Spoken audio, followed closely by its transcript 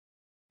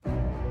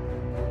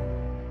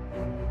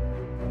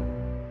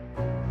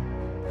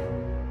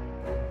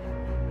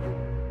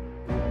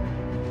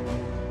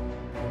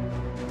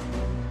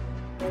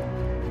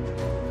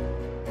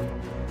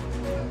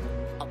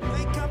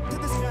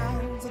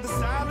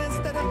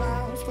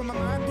for my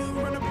mind to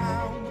run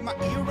around, with my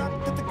ear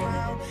up to the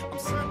ground. I'm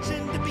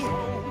searching to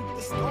behold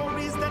the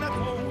stories that I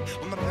told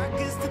when my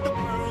back is to the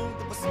world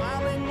that was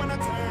smiling when I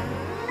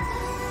turned.